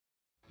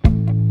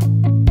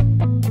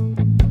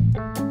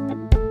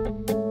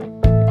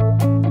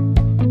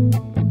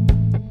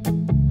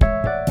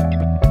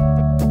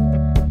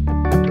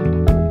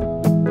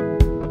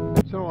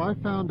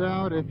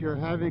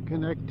having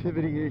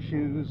connectivity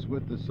issues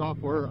with the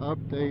software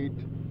update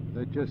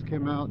that just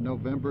came out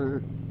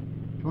November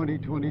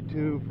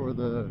 2022 for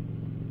the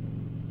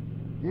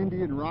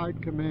Indian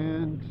Ride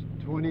Command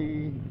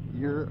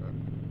 20-year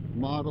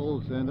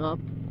models and up.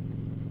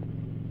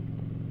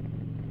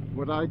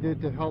 What I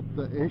did to help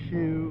the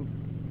issue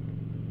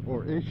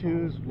or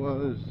issues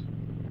was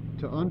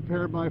to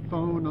unpair my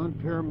phone,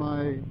 unpair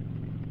my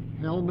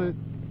helmet,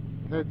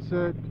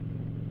 headset,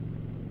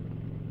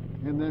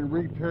 and then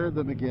repair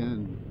them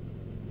again.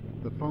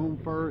 The phone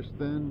first,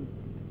 then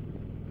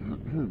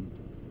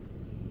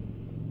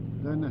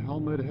then the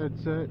helmet,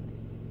 headset,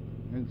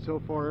 and so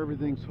far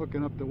everything's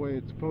hooking up the way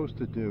it's supposed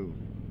to do.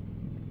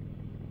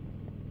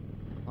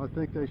 I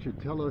think they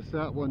should tell us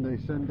that when they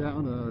send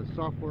down a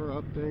software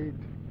update.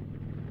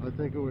 I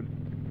think it would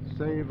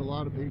save a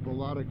lot of people a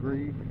lot of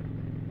grief.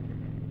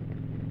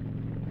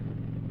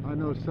 I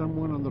know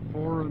someone on the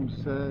forum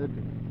said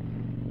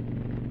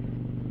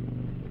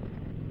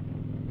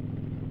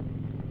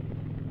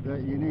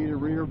that you need to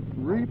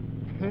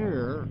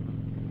repair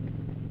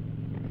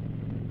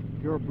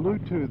your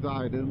Bluetooth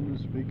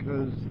items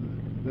because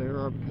they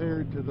are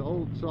paired to the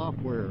old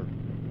software.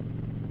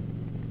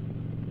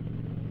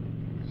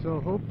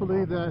 So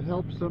hopefully that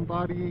helps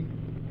somebody.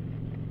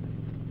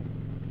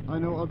 I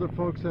know other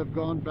folks have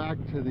gone back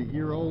to the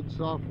year-old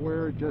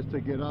software just to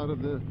get out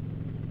of the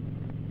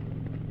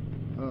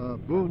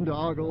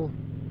boondoggle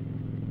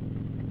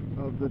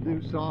of the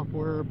new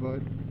software,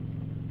 but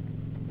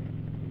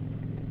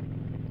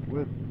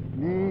with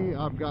me,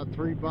 I've got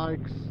 3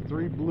 bikes,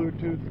 3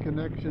 Bluetooth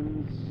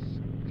connections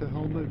to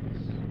helmets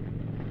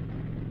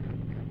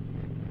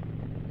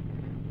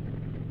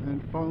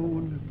and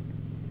phone,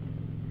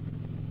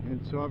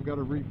 and so I've got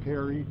to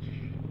repair each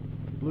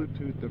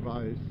Bluetooth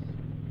device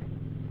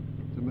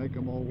to make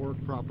them all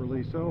work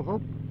properly. So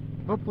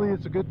hopefully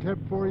it's a good tip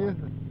for you.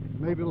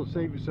 Maybe it'll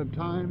save you some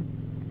time.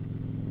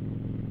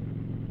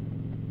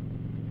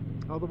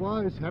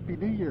 Otherwise, Happy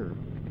New Year.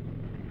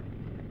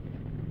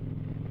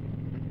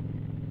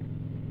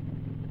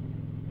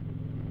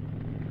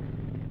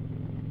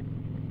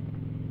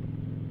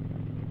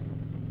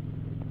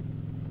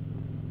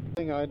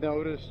 I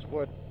noticed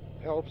what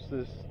helps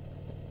this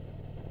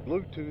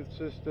Bluetooth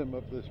system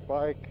of this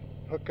bike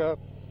hook up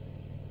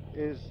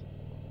is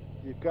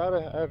you've got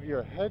to have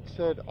your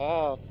headset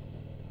off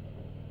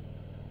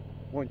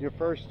when you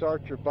first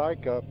start your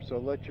bike up, so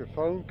let your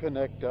phone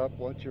connect up.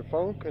 Once your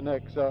phone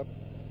connects up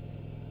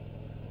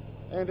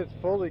and it's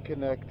fully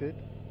connected,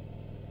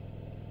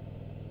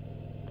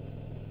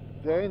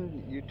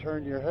 then you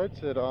turn your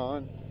headset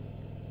on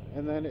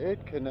and then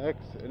it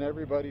connects and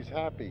everybody's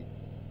happy.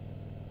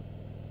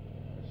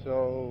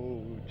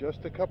 So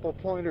just a couple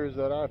pointers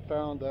that I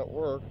found that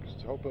works.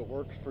 Hope it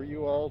works for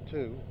you all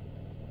too.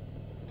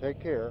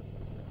 Take care.